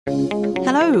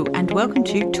Hello and welcome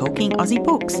to Talking Aussie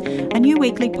Books, a new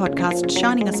weekly podcast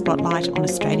shining a spotlight on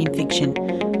Australian fiction.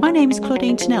 My name is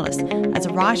Claudine Tinellis. As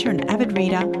a writer and avid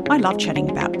reader, I love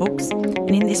chatting about books. And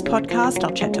in this podcast,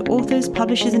 I'll chat to authors,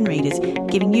 publishers and readers,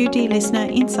 giving you, dear listener,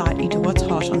 insight into what's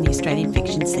hot on the Australian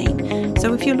fiction scene.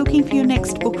 So if you're looking for your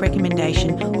next book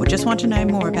recommendation or just want to know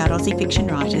more about Aussie fiction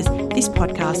writers, this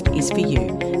podcast is for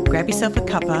you. Grab yourself a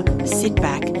cuppa, sit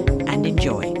back and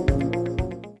enjoy.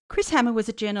 Chris Hammer was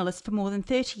a journalist for more than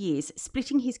 30 years,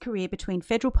 splitting his career between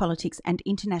federal politics and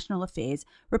international affairs,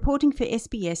 reporting for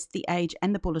SBS, The Age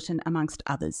and The Bulletin, amongst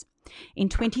others. In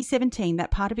 2017, that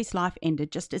part of his life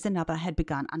ended just as another had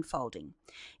begun unfolding.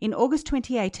 In August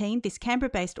 2018, this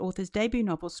Canberra-based author's debut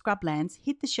novel, Scrublands,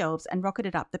 hit the shelves and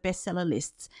rocketed up the bestseller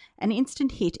lists, an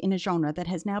instant hit in a genre that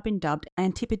has now been dubbed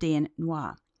Antipodean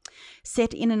noir.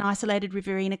 Set in an isolated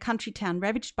Riverina country town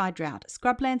ravaged by drought,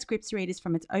 Scrublands grips readers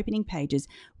from its opening pages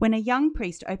when a young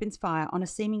priest opens fire on a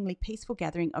seemingly peaceful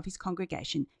gathering of his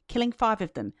congregation, killing 5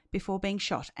 of them before being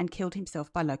shot and killed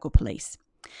himself by local police.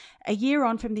 A year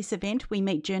on from this event, we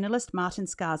meet journalist Martin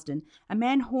Scarsden, a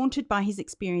man haunted by his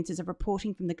experiences of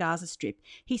reporting from the Gaza Strip.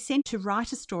 He's sent to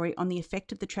write a story on the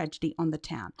effect of the tragedy on the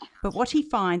town. But what he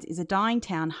finds is a dying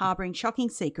town harbouring shocking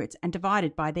secrets and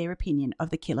divided by their opinion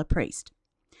of the killer priest.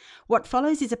 What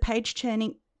follows is a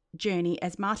page-turning journey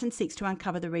as Martin seeks to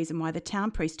uncover the reason why the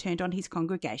town priest turned on his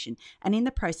congregation and in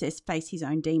the process face his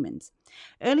own demons.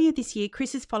 Earlier this year,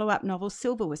 Chris's follow-up novel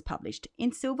Silver was published.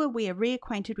 In Silver, we are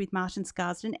reacquainted with Martin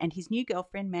Scarsden and his new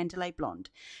girlfriend Mandalay Blonde.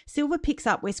 Silver picks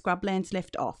up where Scrublands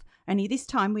left off, only this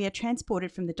time we are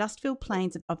transported from the dust-filled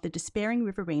plains of the despairing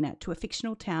Riverina to a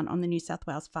fictional town on the New South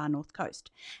Wales far north coast.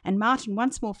 And Martin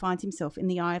once more finds himself in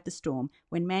the eye of the storm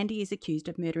when Mandy is accused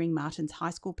of murdering Martin's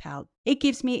high school pal. It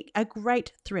gives me a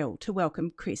great thrill to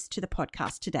welcome Chris to the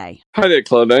podcast today. Hi there,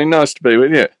 Claudine. Nice to be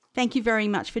with you. Thank you very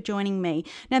much for joining me.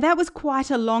 Now, that was quite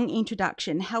a long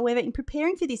introduction. However, in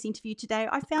preparing for this interview today,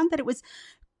 I found that it was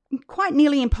quite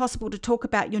nearly impossible to talk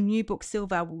about your new book,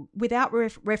 Silver, without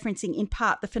referencing in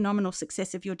part the phenomenal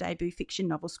success of your debut fiction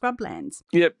novel, Scrublands.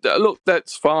 Yep, look,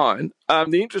 that's fine.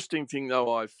 The interesting thing,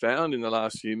 though, I found in the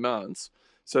last few months,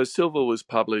 so Silver was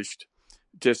published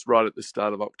just right at the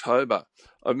start of October.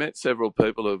 I've met several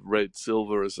people who have read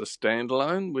Silver as a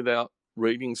standalone without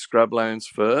reading Scrublands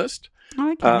first.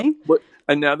 Okay.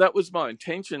 And now that was my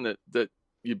intention that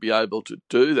you'd be able to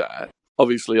do that.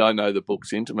 Obviously, I know the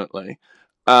books intimately.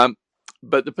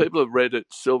 But the people who've read it,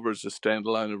 Silver as a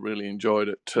standalone, have really enjoyed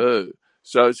it too.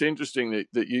 So it's interesting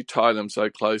that you tie them so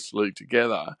closely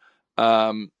together.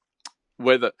 Many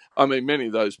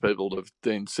of those people have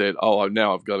then said, "Oh,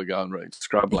 now I've got to go and read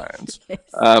Scrublands." Yes.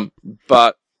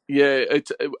 But yeah,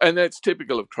 and that's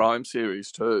typical of crime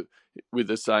series too, with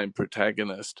the same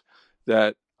protagonist.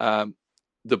 That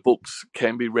the books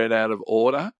can be read out of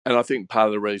order, and I think part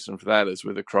of the reason for that is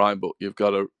with a crime book, you've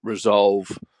got to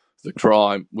resolve the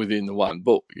crime within the one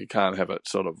book. You can't have it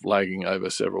sort of lagging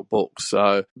over several books.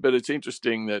 So, but it's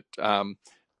interesting that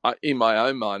in my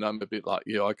own mind, I'm a bit like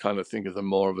you. I kind of think of them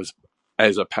more of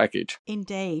as a package.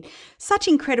 Indeed. Such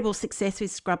incredible success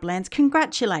with Scrublands.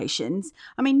 Congratulations.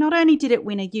 I mean, not only did it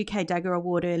win a UK Dagger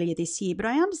Award earlier this year, but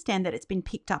I understand that it's been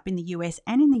picked up in the US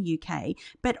and in the UK,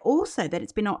 but also that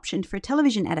it's been optioned for a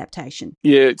television adaptation.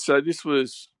 Yeah, so this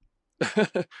was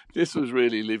this was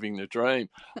really living the dream.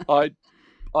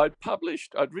 I'd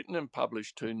written and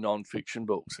published 2 non-fiction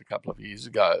books a couple of years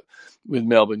ago with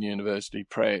Melbourne University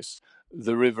Press,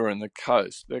 The River and The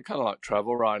Coast. They're kind of like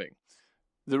travel writing.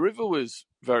 The River was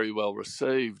very well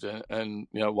received and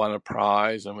won a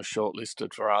prize and was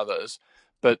shortlisted for others,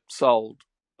 but sold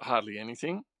hardly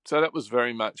anything. So that was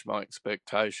very much my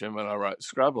expectation when I wrote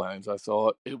Scrublands. I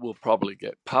thought it will probably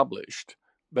get published.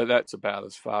 But that's about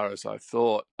as far as I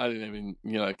thought. I didn't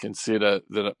even, consider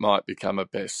that it might become a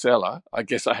bestseller. I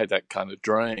guess I had that kind of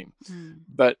dream.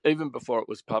 But even before it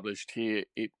was published here,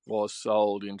 it was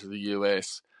sold into the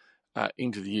US,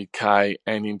 into the UK,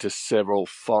 and into several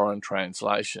foreign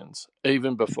translations,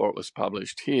 even before it was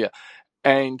published here.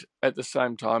 And at the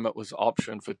same time, it was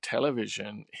optioned for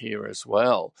television here as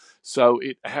well. So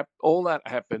all that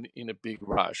happened in a big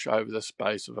rush over the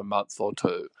space of a month or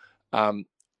two.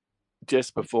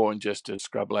 Just before and just as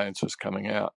Scrublands was coming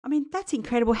out. I mean, that's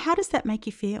incredible. How does that make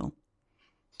you feel?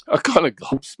 I kind of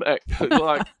gobsmacked,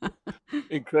 like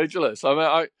incredulous. I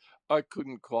mean, I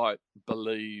couldn't quite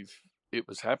believe it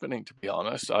was happening, to be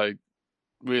honest. I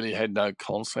really had no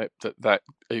concept that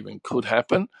even could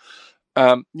happen.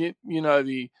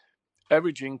 The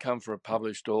average income for a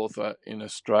published author in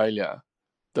Australia,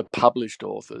 the published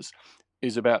authors,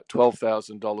 is about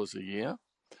 $12,000 a year.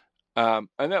 And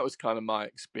that was kind of my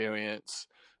experience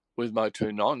with my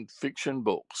two non-fiction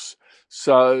books.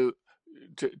 So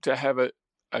to have a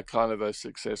kind of a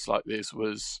success like this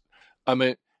was, I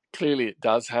mean, clearly it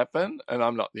does happen, and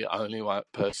I'm not the only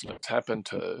person it's happened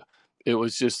to. It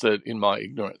was just that in my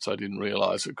ignorance, I didn't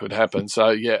realise it could happen. So,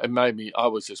 yeah, it made me, I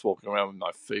was just walking around with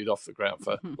my feet off the ground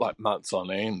for like months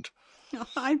on end.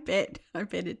 I bet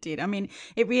it did. I mean,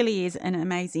 it really is an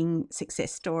amazing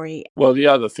success story. Well, the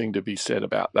other thing to be said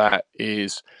about that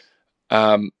is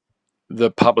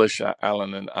the publisher,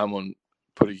 Allen and Unwin,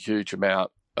 put a huge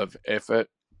amount of effort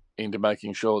into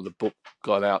making sure the book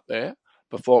got out there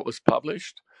before it was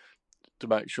published, to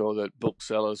make sure that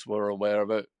booksellers were aware of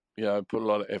it, put a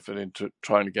lot of effort into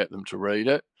trying to get them to read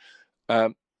it.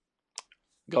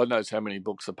 God knows how many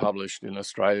books are published in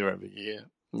Australia every year.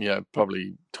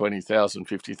 Probably 20,000,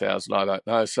 50,000, I don't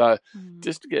know. So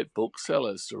just to get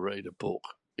booksellers to read a book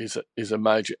is a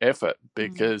major effort,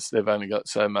 because they've only got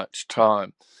so much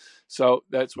time. So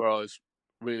that's where I was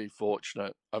really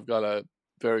fortunate. I've got a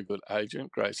very good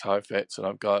agent, Grace Hofetz, and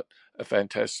I've got a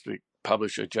fantastic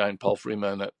publisher, Jane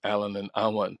Palfreyman at Allen and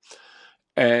Unwin.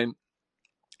 And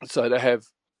so to have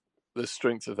the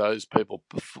strength of those people,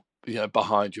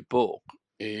 behind your book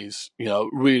is,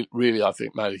 really, I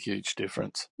think, made a huge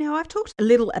difference. Now, I've talked a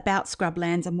little about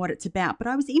Scrublands and what it's about, but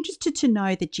I was interested to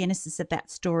know the genesis of that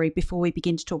story before we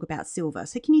begin to talk about Silver.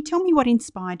 So can you tell me what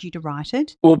inspired you to write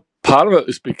it? Well, part of it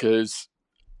was because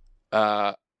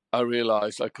I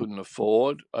realised I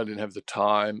didn't have the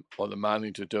time or the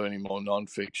money to do any more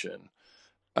non-fiction.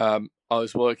 I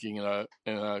was working in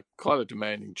a quite a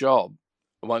demanding job,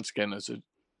 once again as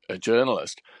a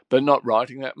journalist, but not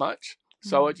writing that much.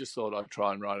 So I just thought I'd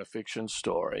try and write a fiction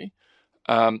story.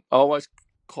 I always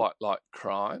quite liked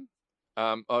crime.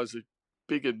 I was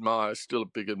still a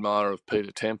big admirer of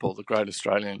Peter Temple, the great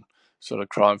Australian sort of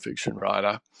crime fiction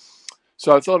writer.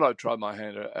 So I thought I'd try my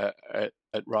hand at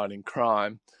writing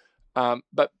crime.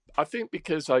 But I think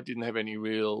because I didn't have any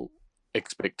real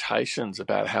expectations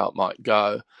about how it might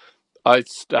go, I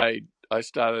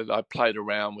played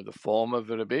around with the form of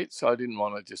it a bit. So I didn't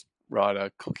want to just write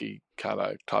a cookie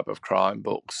cutter type of crime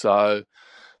book. So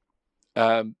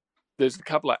there's a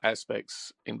couple of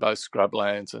aspects in both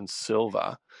Scrublands and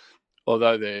Silver,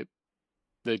 although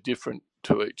they're different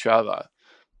to each other.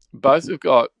 Both have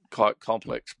got quite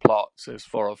complex plots. There's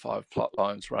 4 or 5 plot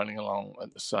lines running along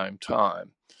at the same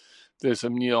time. There's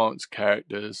some nuanced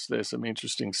characters. There's some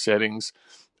interesting settings.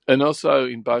 And also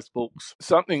in both books,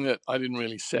 something that I didn't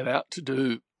really set out to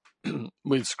do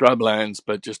with Scrublands,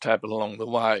 but just happened along the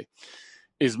way,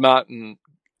 is Martin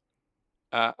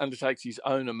undertakes his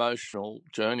own emotional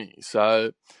journey.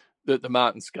 So that the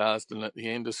Martin Scarsden at the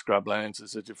end of Scrublands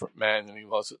is a different man than he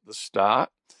was at the start.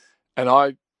 And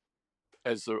I,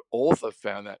 as the author,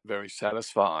 found that very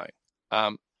satisfying.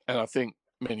 And I think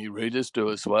many readers do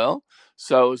as well.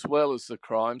 So as well as the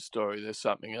crime story, there's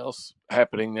something else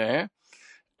happening there.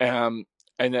 And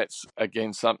that's,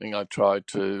 again, something I tried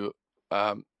to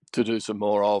do some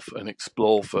more of and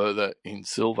explore further in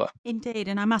Silver. Indeed,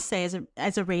 and I must say,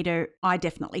 as a reader, I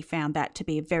definitely found that to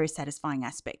be a very satisfying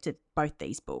aspect of both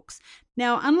these books.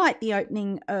 Now, unlike the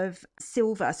opening of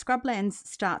Silver, Scrublands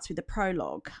starts with a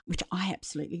prologue, which I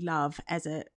absolutely love as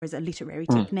a literary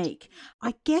technique.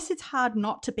 I guess it's hard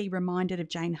not to be reminded of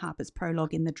Jane Harper's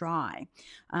prologue in The Dry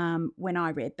when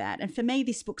I read that. And for me,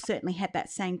 this book certainly had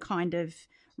that same kind of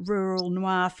rural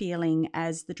noir feeling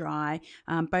as The Dry,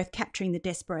 both capturing the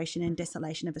desperation and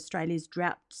desolation of Australia's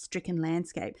drought-stricken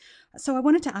landscape. So I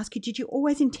wanted to ask you, did you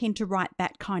always intend to write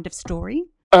that kind of story?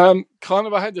 Kind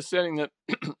of. I had the setting that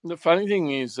the funny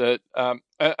thing is that, and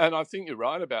I think you're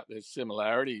right about there's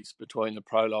similarities between the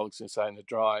prologues in, say, The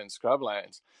Dry and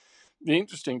Scrublands. The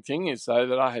interesting thing is, though,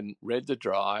 that I hadn't read The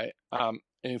Dry.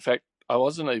 In fact, I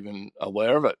wasn't even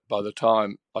aware of it by the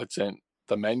time I'd sent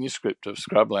the manuscript of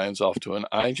Scrublands off to an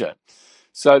agent.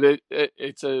 So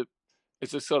it's a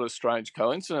sort of strange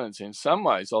coincidence in some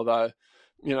ways, although,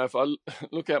 if I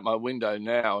look out my window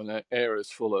now and the air is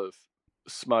full of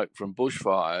smoke from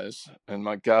bushfires and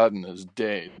my garden is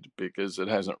dead because it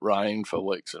hasn't rained for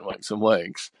weeks and weeks and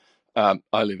weeks, I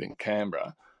live in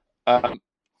Canberra,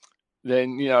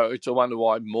 then, it's a wonder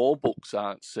why more books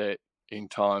aren't set in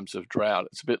times of drought.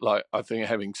 It's a bit like, I think,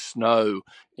 having snow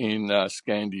in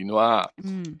Scandi Noir.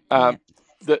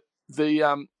 The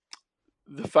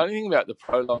funny thing about the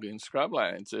prologue in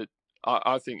Scrublands,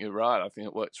 I think you're right. I think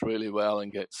it works really well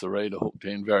and gets the reader hooked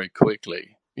in very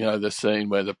quickly. The scene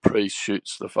where the priest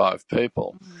shoots the 5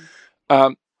 people.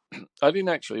 I didn't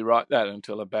actually write that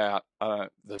until about the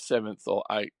 7th or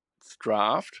 8th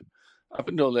draft. Up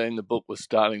until then, the book was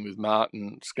starting with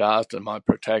Martin Scarsden, my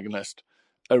protagonist,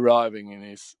 arriving in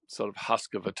his sort of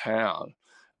husk of a town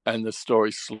and the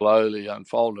story slowly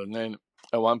unfolded. And then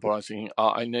at one point I was thinking,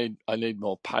 I need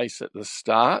more pace at the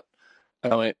start.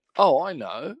 And I went, oh, I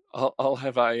know, I'll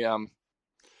have a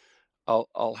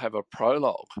I'll have a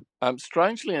prologue.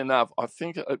 Strangely enough, I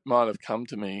think it might have come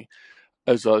to me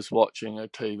as I was watching a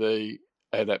TV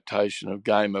adaptation of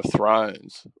Game of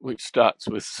Thrones, which starts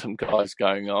with some guys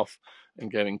going off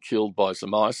and getting killed by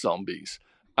some ice zombies,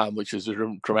 which is a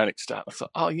dramatic start. I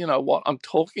thought, oh, you know what? I'm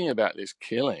talking about this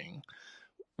killing.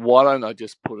 Why don't I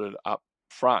just put it up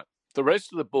front? The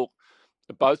rest of the book,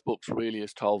 both books really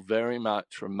is told very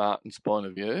much from Martin's point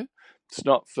of view. It's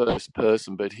not first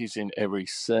person, but he's in every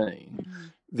scene. Mm-hmm.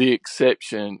 The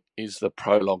exception is the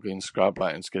prologue in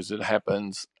Scrublands, because it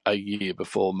happens a year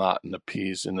before Martin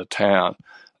appears in the town.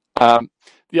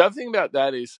 The other thing about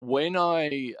that is when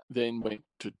I then went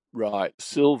to write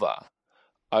Silver,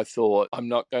 I thought, I'm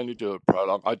not going to do a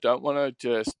prologue. I don't want to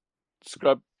just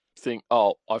think,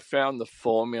 oh, I found the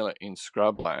formula in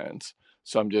Scrublands,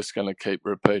 so I'm just going to keep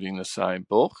repeating the same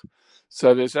book.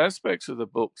 So there's aspects of the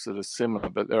books that are similar,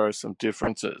 but there are some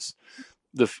differences.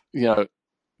 There's not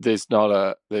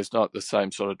the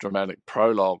same sort of dramatic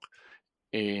prologue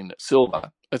in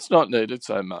Silver. It's not needed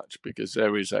so much because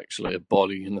there is actually a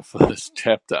body in the first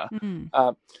chapter.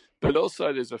 Mm. But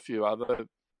also there's a few other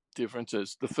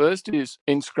differences. The first is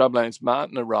in Scrublands,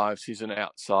 Martin arrives, he's an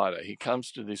outsider. He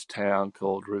comes to this town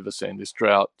called Riversend, this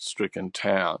drought-stricken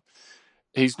town.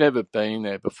 He's never been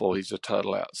there before. He's a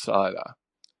total outsider.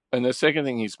 And the second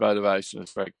thing, his motivation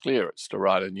is very clear. It's to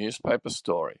write a newspaper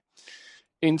story.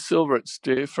 In Silver, it's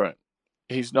different.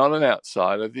 He's not an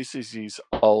outsider. This is his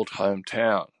old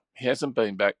hometown. He hasn't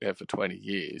been back there for 20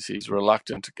 years. He's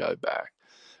reluctant to go back.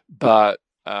 But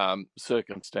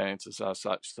circumstances are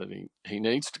such that he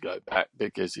needs to go back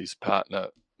because his partner,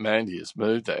 Mandy, has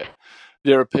moved there.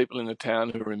 There are people in the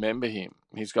town who remember him.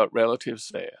 He's got relatives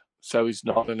there. So he's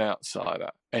not an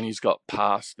outsider. And he's got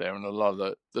past there. And a lot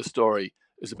of the story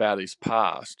is about his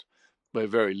past, where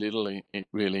very little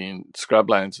really in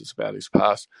Scrublands is about his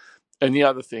past. And the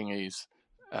other thing is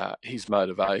his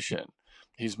motivation.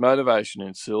 His motivation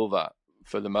in Silver,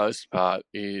 for the most part,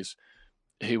 is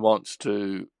he wants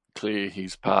to clear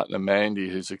his partner Mandy,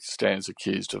 who stands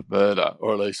accused of murder,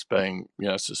 or at least being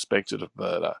suspected of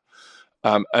murder.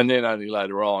 And then only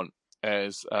later on,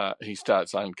 as he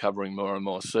starts uncovering more and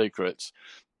more secrets,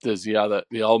 there's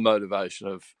the old motivation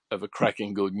of a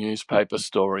cracking good newspaper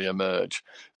story emerge.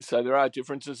 So there are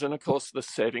differences, and of course the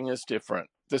setting is different.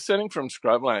 The setting from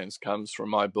Scrublands comes from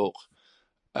my book,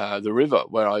 The River,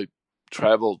 where I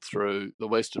travelled through the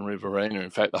Western Riverina,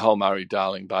 in fact the whole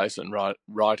Murray-Darling Basin,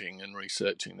 writing and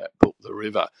researching that book, The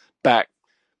River, back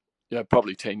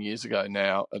probably 10 years ago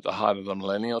now, at the height of the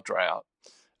millennial drought.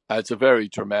 It's a very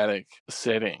dramatic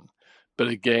setting, but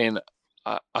again,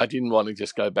 I didn't want to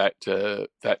just go back to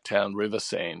that town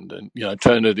Riversend and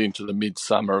turn it into the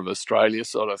midsummer of Australia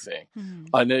sort of thing. Mm.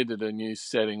 I needed a new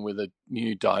setting with a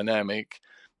new dynamic,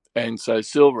 and so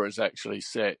Silver is actually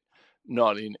set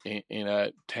not in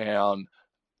a town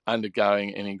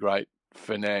undergoing any great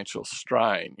financial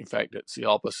strain. In fact, it's the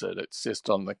opposite. It's just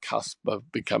on the cusp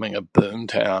of becoming a boom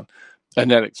town,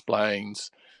 and that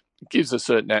gives a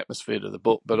certain atmosphere to the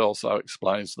book, but also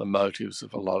explains the motives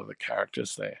of a lot of the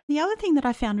characters there. The other thing that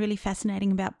I found really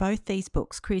fascinating about both these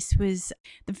books, Chris, was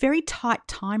the very tight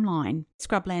timeline.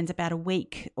 Scrublands about a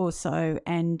week or so,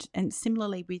 and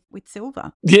similarly with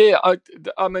Silver. Yeah,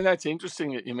 I mean that's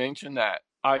interesting that you mentioned that.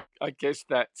 I guess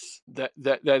that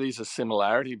is a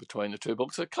similarity between the two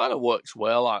books. It kind of works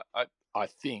well, I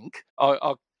think.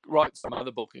 I'll write some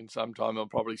other book in some time. I'll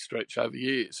probably stretch over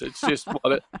years. It's just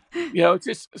it's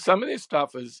just some of this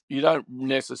stuff is you don't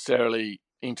necessarily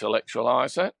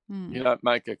intellectualize it. Mm. You don't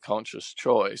make a conscious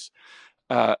choice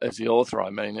as the author. I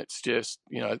mean, it's just,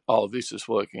 this is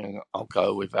working, I'll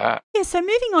go with that. Yeah, so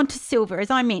moving on to Silver,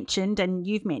 as I mentioned, and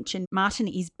you've mentioned, Martin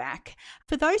is back.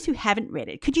 For those who haven't read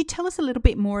it, could you tell us a little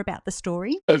bit more about the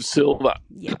story? Of Silver?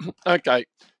 Yeah. Okay.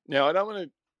 Now, I don't want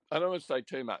to say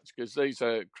too much because these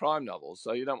are crime novels,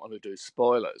 so you don't want to do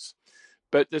spoilers.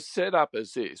 But the setup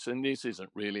is this, and this isn't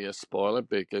really a spoiler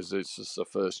because this is the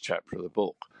first chapter of the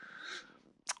book.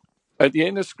 At the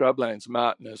end of Scrublands,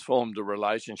 Martin has formed a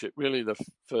relationship, really the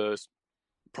first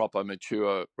proper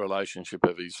mature relationship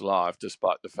of his life,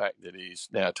 despite the fact that he's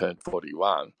now turned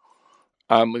 41,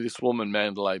 with this woman,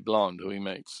 Mandalay Blonde, who he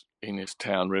meets in this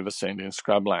town, Riversend, in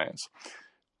Scrublands.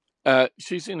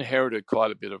 She's inherited quite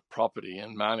a bit of property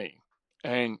and money,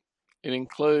 and it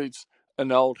includes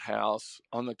an old house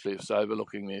on the cliffs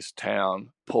overlooking this town,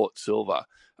 Port Silver,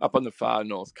 up on the far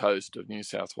north coast of New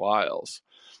South Wales.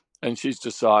 And she's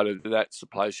decided that that's the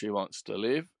place she wants to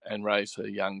live and raise her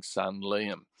young son,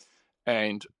 Liam.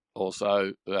 and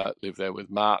also lived there with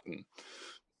Martin.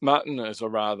 Martin is a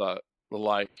rather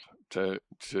late to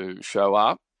show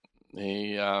up.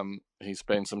 He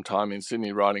spent some time in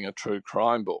Sydney writing a true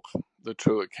crime book, the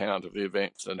true account of the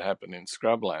events that happened in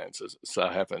Scrublands, as it so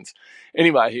happens.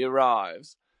 Anyway, he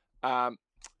arrives,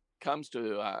 comes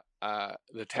to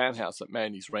the townhouse that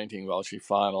Mandy's renting while she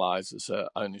finalises her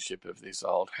ownership of this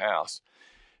old house.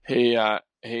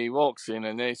 He walks in,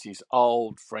 and there's his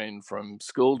old friend from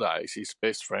school days, his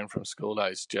best friend from school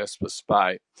days, Jasper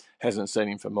Spate. Hasn't seen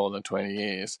him for more than 20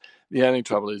 years. The only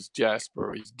trouble is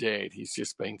Jasper is dead. He's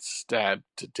just been stabbed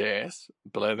to death,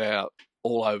 bled out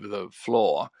all over the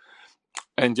floor.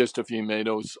 And just a few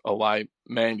metres away,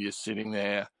 Mandy is sitting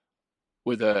there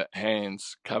with her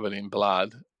hands covered in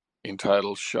blood, in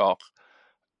total shock.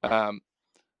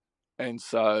 And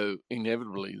so,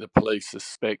 inevitably, the police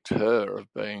suspect her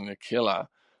of being the killer.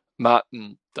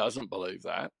 Martin doesn't believe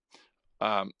that.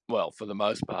 Well, for the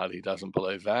most part, he doesn't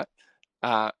believe that.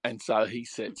 And so he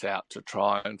sets out to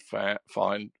try and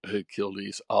find who killed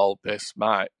his old best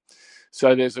mate.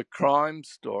 So there's a crime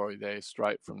story there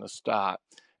straight from the start.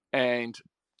 And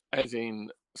as in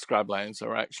Scrublands,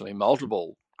 there are actually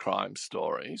multiple crime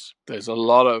stories. There's a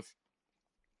lot of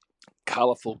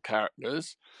colourful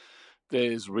characters.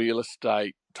 There's real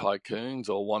estate tycoons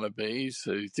or wannabes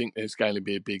who think there's going to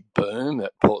be a big boom,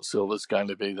 that Port Silver's going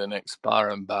to be the next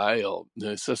Byron Bay or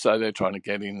Noosa, so they're trying to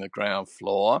get in the ground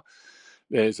floor.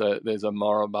 There's a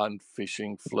moribund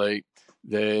fishing fleet.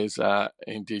 There's an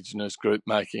Indigenous group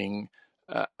making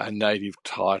a native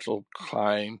title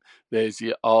claim. There's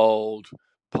the old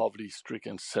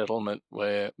poverty-stricken settlement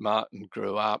where Martin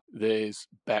grew up. There's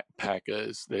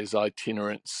backpackers. There's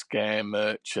itinerant scam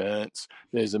merchants.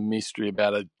 There's a mystery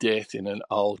about a death in an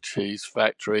old cheese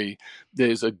factory.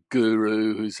 There's a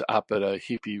guru who's up at a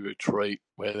hippie retreat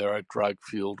where there are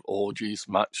drug-fueled orgies,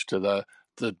 much to the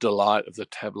delight of the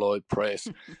tabloid press.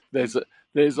 There's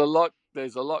a lot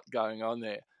going on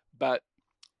there, but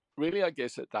really, I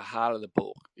guess at the heart of the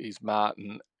book is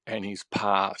Martin and his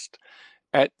past.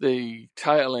 At the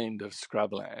tail end of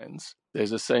Scrublands,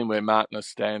 there's a scene where Martin is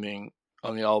standing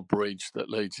on the old bridge that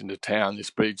leads into town,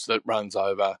 this bridge that runs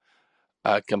over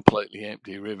a completely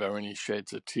empty river, and he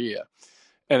sheds a tear.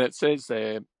 And it says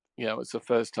there, it's the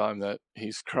first time that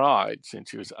he's cried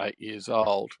since he was 8 years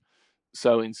old.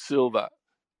 So in Silver,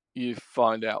 you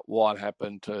find out what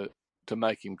happened to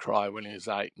make him cry when he was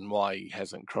 8 and why he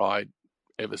hasn't cried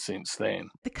ever since then.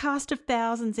 The cast of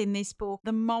thousands in this book,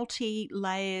 the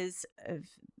multi-layers of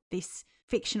this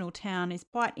fictional town is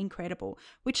quite incredible,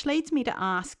 which leads me to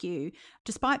ask you,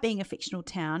 despite being a fictional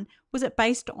town, was it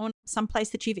based on some place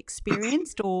that you've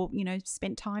experienced or,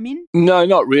 spent time in? No,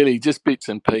 not really. Just bits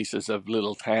and pieces of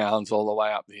little towns all the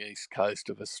way up the east coast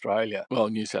of Australia. Well,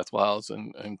 New South Wales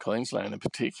and Queensland in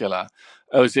particular.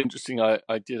 It was interesting. I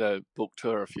did a book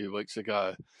tour a few weeks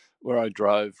ago where I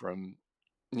drove from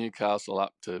Newcastle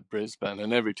up to Brisbane,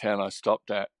 and every town I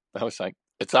stopped at, they were saying,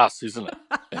 "It's us, isn't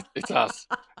it? It's us."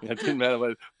 It didn't matter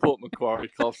whether Port Macquarie,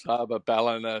 Coffs Harbour,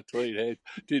 Ballina, Tweed Head,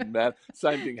 didn't matter.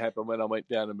 Same thing happened when I went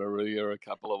down to Moruya a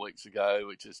couple of weeks ago,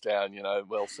 which is down,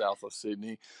 well south of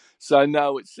Sydney. So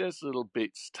no, it's just little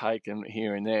bits taken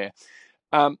here and there.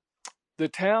 The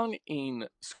town in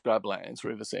Scrublands,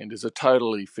 Riversend, is a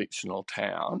totally fictional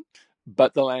town,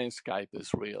 but the landscape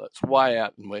is real. It's way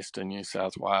out in western New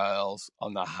South Wales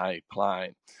on the Hay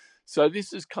Plain. So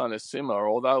this is kind of similar,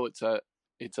 although it's a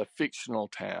fictional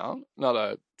town, not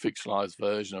a fictionalized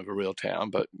version of a real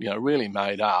town, but really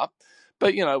made up.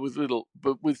 But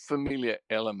with familiar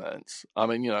elements. I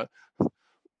mean,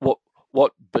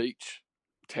 what beach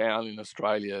town in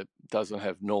Australia doesn't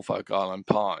have Norfolk Island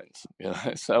pines?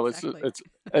 So exactly.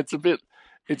 it's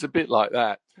a bit like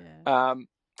that. Yeah.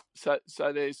 So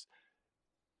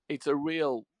it's a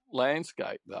real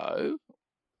landscape though,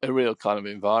 a real kind of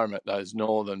environment. Those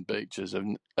northern beaches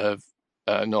of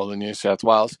northern New South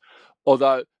Wales,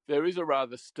 although there is a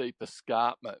rather steep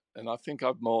escarpment, and I think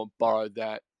I've more borrowed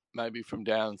that maybe from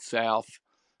down south.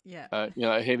 Yeah,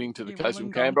 heading to the coast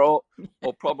from Canberra,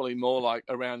 or probably more like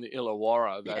around the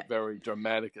Illawarra, that very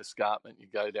dramatic escarpment you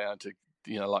go down to,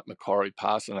 like Macquarie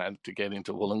Parsonage to get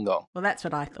into Wollongong. Well, that's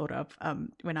what I thought of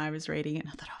when I was reading it.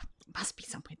 I thought, it must be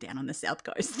somewhere down on the south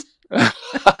coast.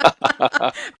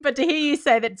 But to hear you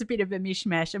say that it's a bit of a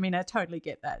mishmash, I mean, I totally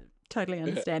get that. Totally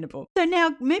understandable. Yeah. So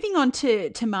now moving on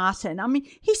to Martin, I mean,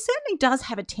 he certainly does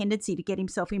have a tendency to get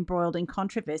himself embroiled in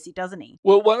controversy, doesn't he?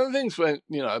 Well, one of the things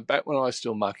back when I was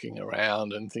still mucking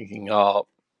around and thinking,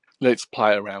 let's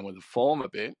play around with the form a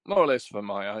bit, more or less for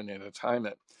my own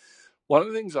entertainment. One of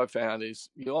the things I found is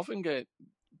you often get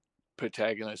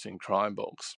protagonists in crime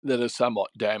books that are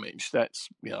somewhat damaged. That's,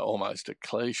 almost a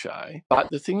cliche. But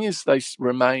the thing is, they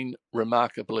remain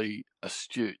remarkably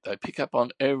astute. They pick up on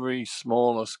every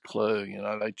smallest clue.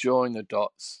 They join the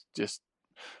dots just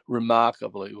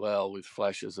remarkably well with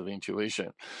flashes of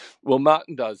intuition. Well,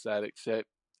 Martin does that, except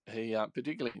he,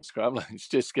 particularly in Scrublands,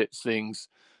 just gets things,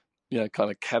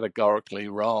 kind of categorically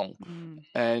wrong.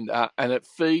 And it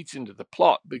feeds into the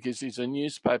plot because he's a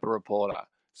newspaper reporter.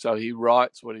 So he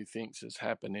writes what he thinks has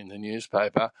happened in the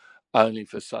newspaper, only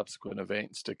for subsequent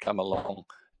events to come along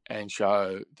and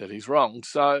show that he's wrong.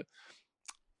 So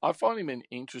I find him an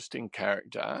interesting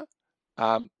character.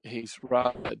 He's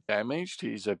rather damaged.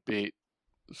 He's a bit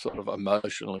sort of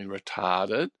emotionally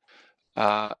retarded.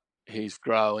 He's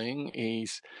growing.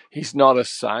 He's not a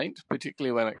saint,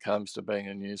 particularly when it comes to being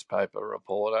a newspaper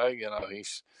reporter.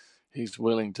 He's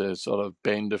willing to sort of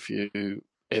bend a few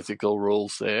ethical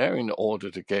rules there in order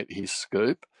to get his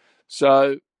scoop.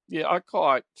 So yeah,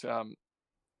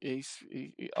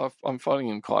 I'm finding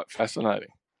him quite fascinating.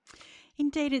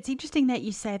 Indeed, it's interesting that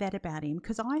you say that about him,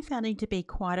 because I found him to be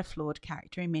quite a flawed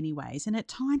character in many ways. And at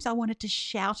times I wanted to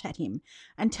shout at him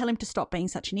and tell him to stop being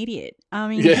such an idiot. I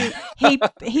mean,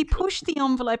 he pushed the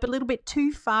envelope a little bit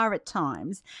too far at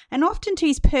times, and often to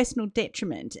his personal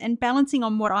detriment, and balancing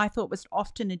on what I thought was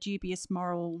often a dubious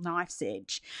moral knife's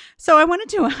edge. So I wanted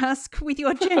to ask, with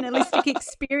your journalistic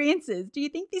experiences, do you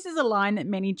think this is a line that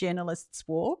many journalists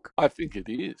walk? I think it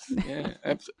is, yeah,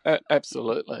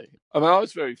 absolutely. I mean, I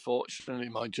was very fortunate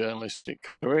in my journalistic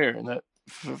career in that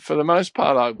for the most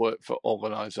part I worked for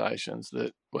organisations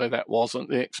where that wasn't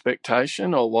the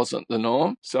expectation or wasn't the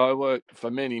norm. So I worked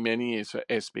for many, many years for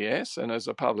SBS, and as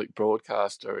a public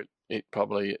broadcaster it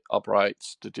probably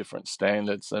operates to different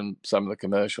standards than some of the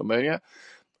commercial media.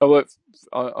 I worked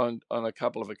on a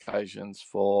couple of occasions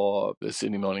for the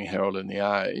Sydney Morning Herald and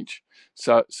The Age.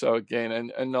 So again,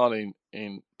 and not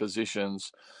in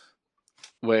positions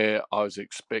where I was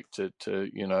expected to,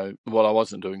 I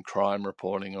wasn't doing crime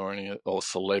reporting or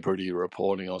celebrity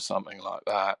reporting or something like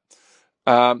that.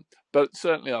 But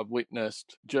certainly I've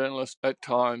witnessed journalists at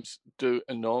times do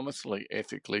enormously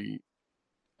ethically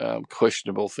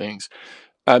questionable things.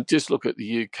 Just look at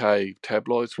the UK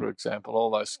tabloids, for example, all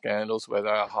those scandals where they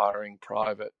are hiring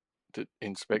private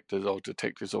inspectors or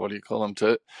detectives, or what do you call them,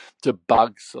 to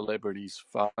bug celebrities'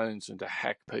 phones and to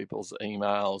hack people's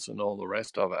emails and all the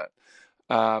rest of it.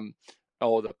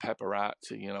 Or the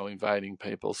paparazzi, invading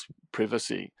people's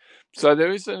privacy. So there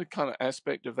is a kind of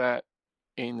aspect of that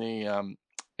in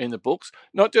the books,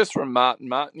 not just from Martin.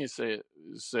 Martin, you see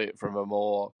it from a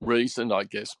more recent, I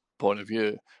guess, point of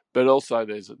view, but also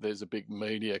there's a big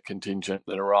media contingent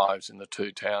that arrives in the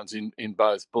two towns in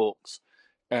both books,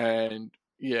 and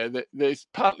yeah, there's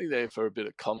partly there for a bit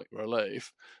of comic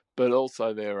relief, but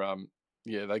also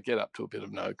they get up to a bit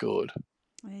of no good.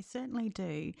 They certainly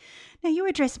do. Now, you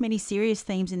address many serious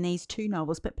themes in these two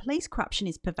novels, but police corruption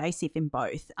is pervasive in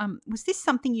both. Was this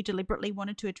something you deliberately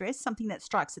wanted to address, something that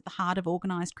strikes at the heart of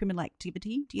organised criminal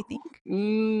activity, do you think?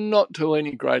 Not to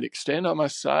any great extent, I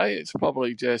must say. It's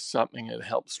probably just something that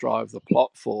helps drive the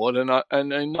plot forward.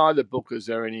 And in neither book is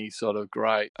there any sort of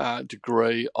great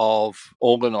degree of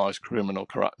organised criminal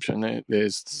corruption.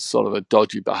 There's sort of a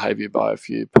dodgy behaviour by a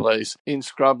few police. In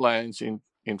Scrublands,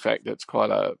 in fact,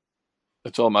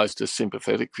 it's almost a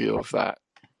sympathetic view of that,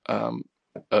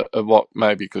 of what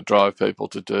maybe could drive people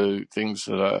to do things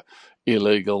that are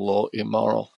illegal or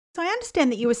immoral. So I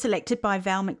understand that you were selected by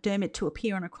Val McDermott to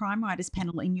appear on a Crime Writers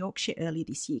panel in Yorkshire earlier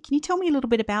this year. Can you tell me a little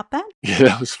bit about that? Yeah,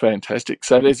 that was fantastic.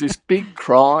 So there's this big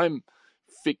crime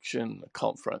fiction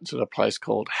conference at a place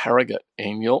called Harrogate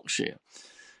in Yorkshire,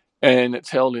 and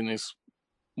it's held in this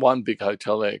one big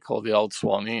hotel there called the Old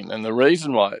Swan Inn. And the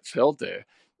reason why it's held there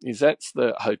is that's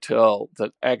the hotel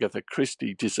that Agatha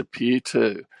Christie disappeared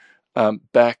to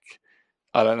back,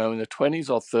 I don't know, in the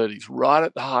 20s or 30s, right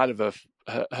at the height of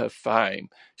her fame.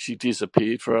 She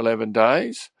disappeared for 11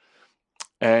 days,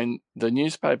 and the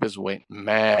newspapers went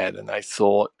mad, and they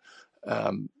thought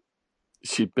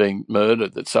she'd been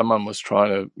murdered, that someone was trying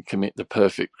to commit the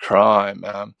perfect crime,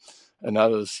 and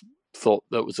others thought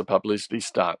that was a publicity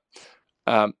stunt.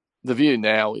 The view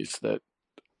now is that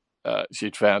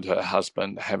she'd found her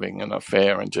husband having an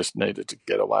affair and just needed to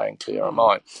get away and clear her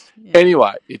mind. Yeah.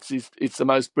 Anyway, it's the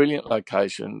most brilliant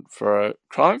location for a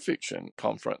crime fiction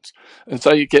conference. And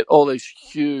so you get all these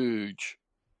huge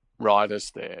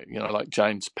writers there, like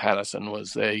James Patterson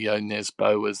was there, Yo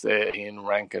Nesbo was there, Ian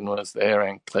Rankin was there,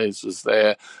 Anne Cleves was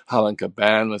there, Helen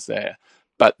Caban was there.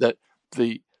 But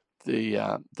the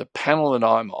panel that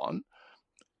I'm on,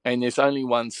 and there's only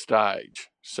one stage,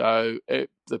 so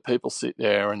the people sit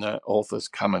there and the authors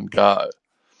come and go.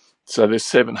 So there's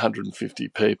 750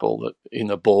 people that in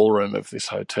the ballroom of this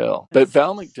hotel. But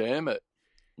Val McDermott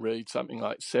reads something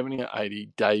like 70 or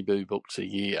 80 debut books a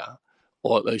year,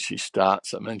 or at least she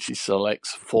starts them, and she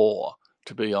selects 4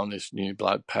 to be on this New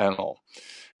Blood panel.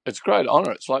 It's a great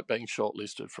honour. It's like being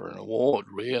shortlisted for an award,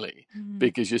 really,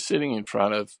 because you're sitting in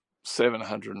front of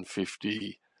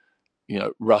 750,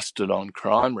 rusted-on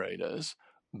crime readers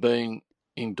being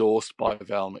endorsed by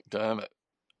Val McDermott.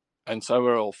 And so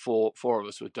we're all four of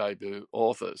us were debut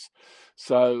authors.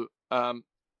 So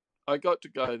I got to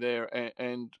go there,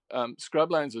 and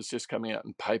Scrublands was just coming out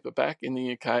in paperback in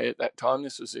the UK at that time.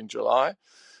 This was in July.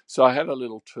 So I had a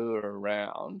little tour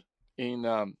around in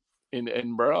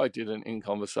Edinburgh. I did an in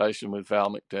conversation with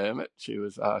Val McDermott. She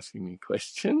was asking me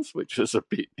questions, which was a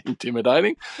bit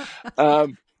intimidating,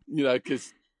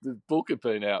 because the book had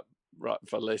been out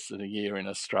for less than a year in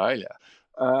Australia.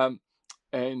 And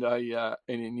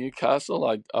in Newcastle,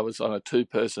 I was on a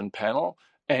 2-person panel.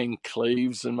 Anne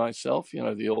Cleves and myself,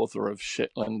 the author of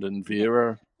Shetland and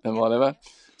Vera and whatever.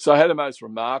 So I had a most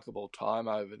remarkable time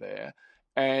over there,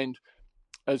 and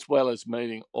as well as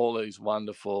meeting all these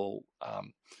wonderful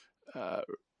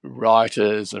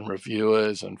writers and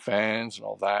reviewers and fans and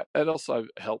all that. It also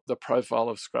helped the profile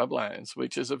of Scrublands,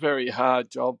 which is a very hard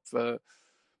job for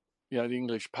the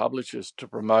English publishers to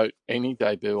promote any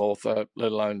debut author,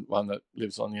 let alone one that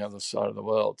lives on the other side of the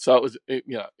world. So it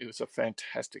was a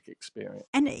fantastic experience.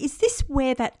 And is this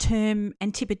where that term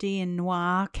Antipodean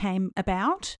noir came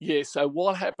about? Yeah, so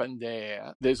what happened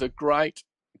there's a great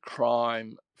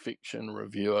crime fiction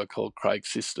reviewer called Craig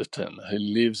Sisterton who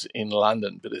lives in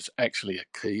London, but is actually a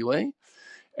Kiwi.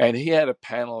 And he had a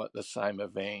panel at the same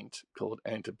event called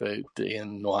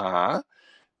Antipodean Noir,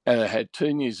 and it had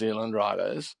 2 New Zealand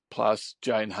writers plus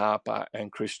Jane Harper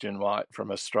and Christian White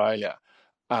from Australia.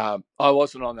 I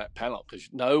wasn't on that panel because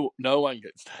no one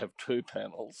gets to have 2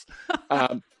 panels.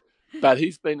 But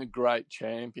he's been a great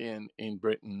champion in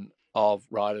Britain of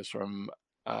writers from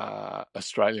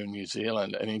Australia and New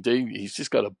Zealand. And indeed, he's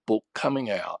just got a book coming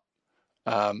out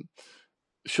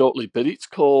shortly, but it's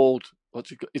called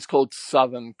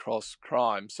Southern Cross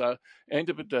Crime. So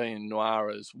Antipodean Noir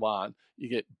is one. You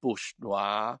get Bush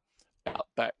Noir,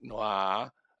 Outback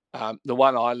Noir. The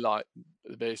one I like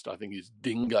the best, I think, is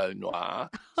Dingo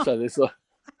Noir. So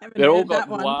they're all got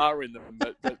noir in them,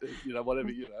 but whatever,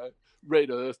 Red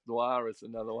Earth Noir is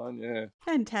another one, yeah.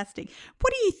 Fantastic.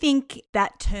 What do you think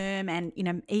that term and,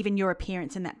 even your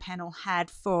appearance in that panel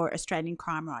had for Australian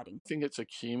crime writing? I think it's a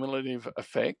cumulative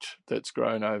effect that's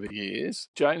grown over years.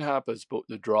 Jane Harper's book,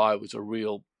 The Dry, was a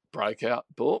real breakout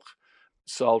book,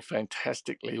 sold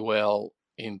fantastically well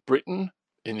in Britain,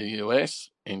 in the US,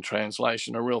 in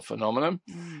translation, a real phenomenon.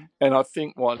 And I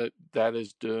think what that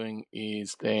is doing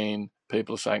is then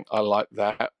people are saying, I like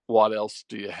that. What else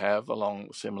do you have along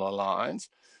similar lines?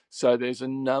 So there's a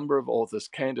number of authors.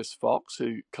 Candice Fox,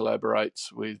 who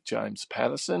collaborates with James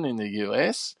Patterson in the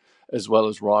US, as well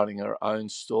as writing her own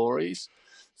stories.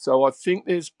 So I think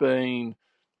there's been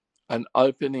an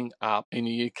opening up in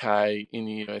the UK, in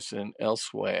the US and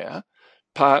elsewhere.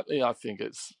 Partly I think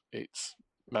it's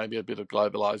maybe a bit of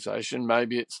globalisation.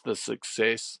 Maybe it's the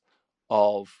success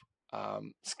of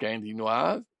Scandi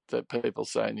Noir, that people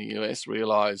say in the US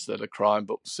realise that a crime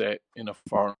book set in a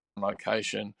foreign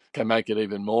location can make it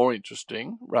even more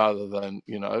interesting rather than,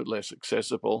 less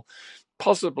accessible.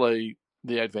 Possibly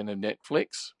the advent of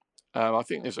Netflix. I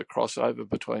think there's a crossover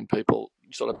between people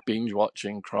sort of binge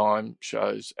watching crime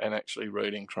shows and actually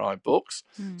reading crime books.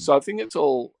 So I think it's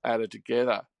all added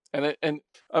together. And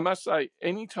I must say,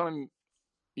 anytime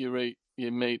you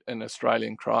meet an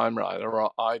Australian crime writer,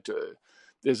 or I do,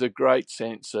 there's a great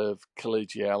sense of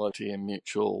collegiality and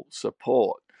mutual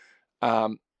support,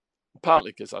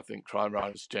 partly because I think crime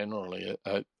writers generally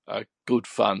are good,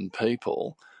 fun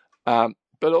people,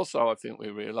 but also I think we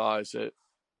realise that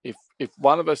if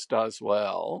one of us does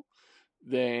well,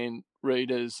 then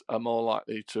readers are more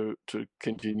likely to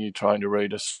continue trying to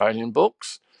read Australian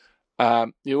books.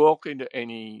 You walk into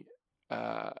any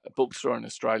bookstore in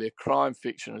Australia, crime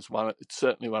fiction is it's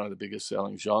certainly one of the biggest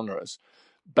selling genres,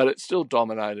 but it's still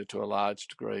dominated to a large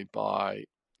degree by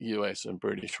US and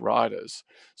British writers.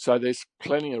 So there's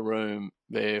plenty of room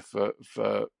there for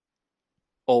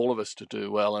all of us to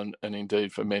do well, and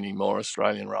indeed for many more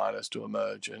Australian writers to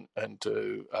emerge and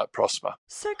to prosper.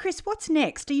 So, Chris, what's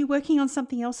next? Are you working on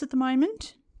something else at the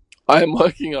moment? I am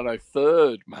working on a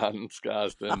third Martin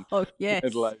Scarsden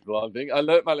Adelaide Blonde thing. I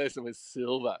learnt my lesson with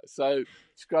Silver. So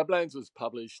Scrublands was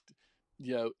published,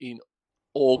 in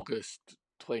August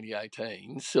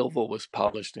 2018. Silver was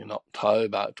published in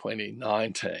October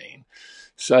 2019.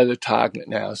 So the target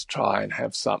now is try and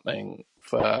have something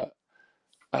for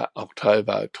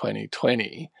October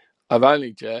 2020, I've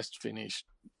only just finished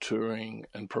touring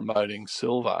and promoting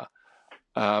Silver.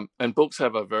 And books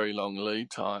have a very long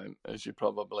lead time, as you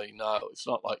probably know. It's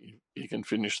not like you can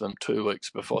finish them 2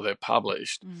 weeks before they're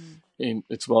published.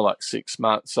 It's more like 6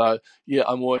 months. So, yeah,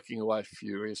 I'm working away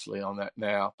furiously on that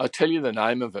now. I tell you the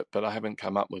name of it, but I haven't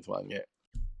come up with one yet.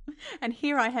 And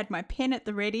here I had my pen at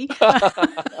the ready.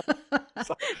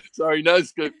 Sorry, no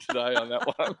scoop today on that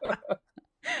one.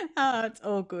 Oh, it's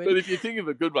all good. But if you think of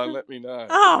a good one, let me know.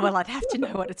 Oh, well, I'd have to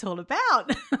know what it's all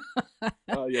about.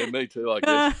 Oh, yeah, me too, I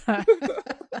guess.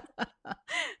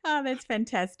 Oh, that's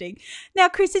fantastic. Now,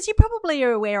 Chris, as you probably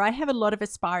are aware, I have a lot of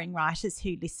aspiring writers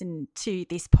who listen to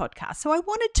this podcast. So I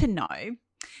wanted to know,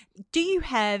 do you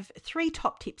have 3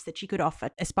 top tips that you could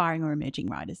offer aspiring or emerging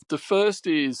writers? The first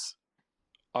is,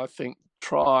 I think,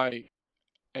 try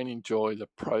and enjoy the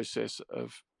process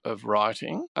of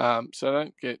writing. So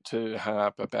don't get too hung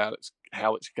up about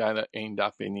how it's going to end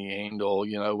up in the end, or,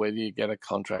 whether you get a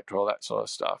contract or all that sort of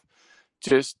stuff.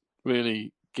 Just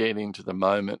really get into the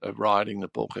moment of writing the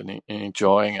book and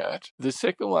enjoying it. The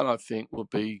second one, I think, would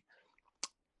be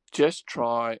just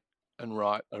try and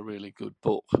write a really good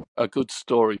book, a good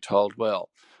story told well,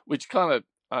 which kind of,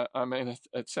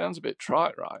 it sounds a bit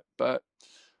trite, right? But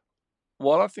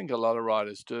what I think a lot of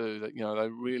writers do, that, they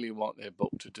really want their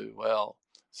book to do well.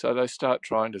 So they start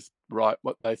trying to write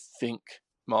what they think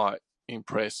might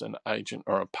impress an agent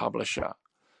or a publisher.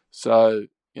 So,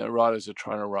 writers are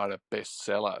trying to write a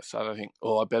bestseller. So they think,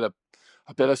 I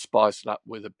better spice it up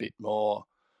with a bit more,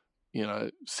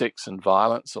 sex and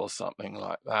violence or something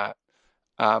like that.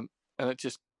 And it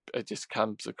just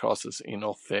comes across as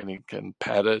inauthentic and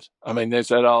padded. I mean, there's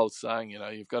that old saying,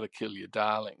 you've got to kill your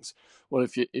darlings. Well,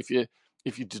 if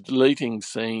you're deleting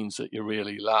scenes that you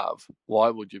really love, why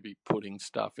would you be putting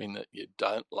stuff in that you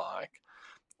don't like?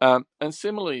 And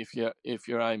similarly, if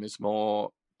your aim is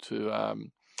more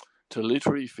to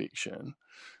literary fiction,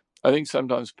 I think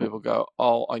sometimes people go,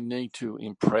 I need to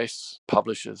impress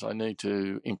publishers. I need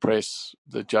to impress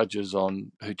the judges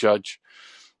who judge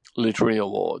literary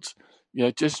awards.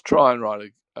 Just try and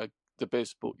write the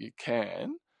best book you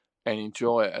can and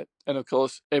enjoy it. And of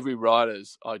course, every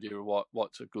writer's idea of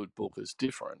what's a good book is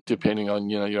different, depending on,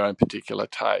 your own particular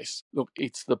taste. Look,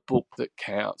 it's the book that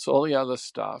counts. All the other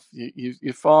stuff,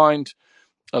 you find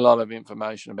a lot of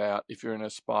information about, if you're an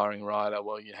aspiring writer,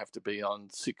 well, you have to be on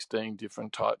 16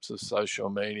 different types of social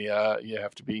media, you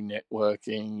have to be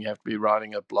networking, you have to be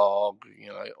writing a blog,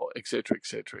 et cetera, et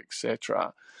cetera, et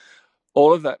cetera.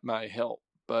 All of that may help,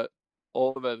 but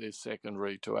all of it is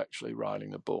secondary to actually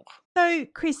writing a book. So,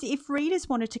 Chris, if readers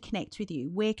wanted to connect with you,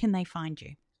 where can they find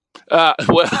you?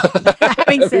 Well,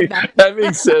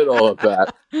 having said all of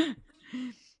that,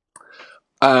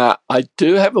 I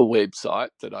do have a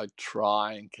website that I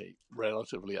try and keep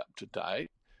relatively up to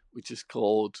date, which is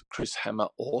called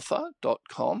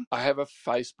chrishammerauthor.com. I have a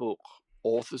Facebook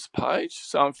authors page.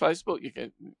 So on Facebook,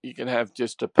 you can have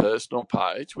just a personal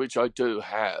page, which I do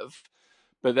have,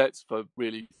 but that's for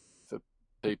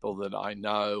people that I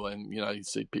know, and you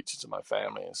see pictures of my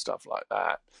family and stuff like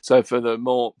that. So for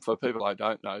people I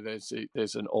don't know,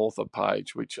 there's an author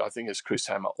page, which I think is Chris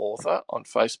Hammer Author on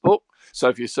Facebook. So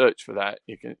if you search for that,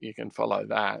 you can follow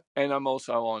that. And I'm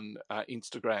also on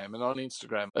Instagram, and on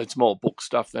Instagram it's more book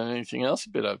stuff than anything else,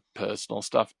 a bit of personal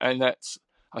stuff, and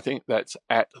I think that's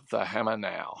at The Hammer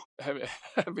now.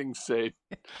 Having said,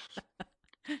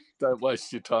 don't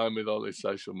waste your time with all this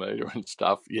social media and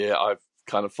stuff. Yeah, I've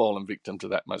kind of fallen victim to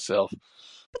that myself.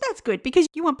 But that's good, because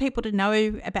you want people to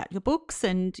know about your books,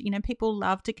 and people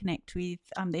love to connect with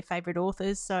their favourite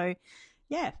authors. So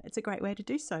yeah, it's a great way to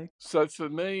do so. So for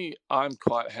me, I'm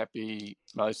quite happy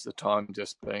most of the time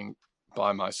just being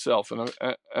by myself, and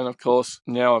of course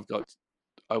now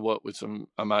I work with some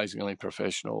amazingly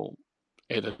professional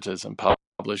editors and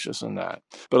publishers and that.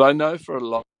 But I know for a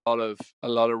lot of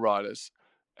writers,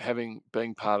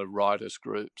 being part of writers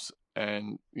groups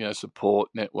and support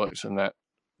networks and that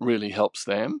really helps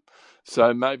them.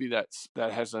 So maybe that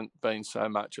hasn't been so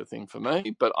much a thing for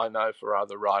me, but I know for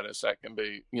other writers that can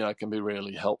be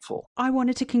really helpful. I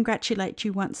wanted to congratulate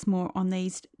you once more on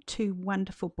these 2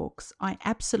 wonderful books. I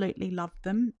absolutely love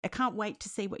them. I can't wait to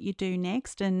see what you do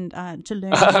next, and to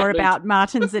learn more about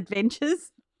Martin's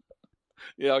adventures.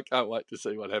 Yeah, I can't wait to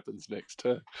see what happens next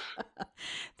too.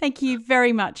 Thank you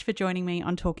very much for joining me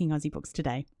on Talking Aussie Books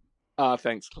today.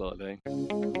 Thanks, Claudine.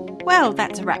 Well,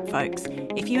 that's a wrap, folks.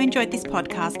 If you enjoyed this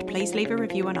podcast, please leave a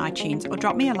review on iTunes or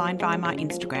drop me a line via my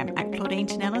Instagram at Claudine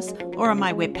Tinellis or on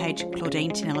my webpage,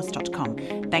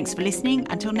 claudineteinellis.com. Thanks for listening.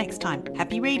 Until next time,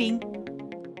 happy reading.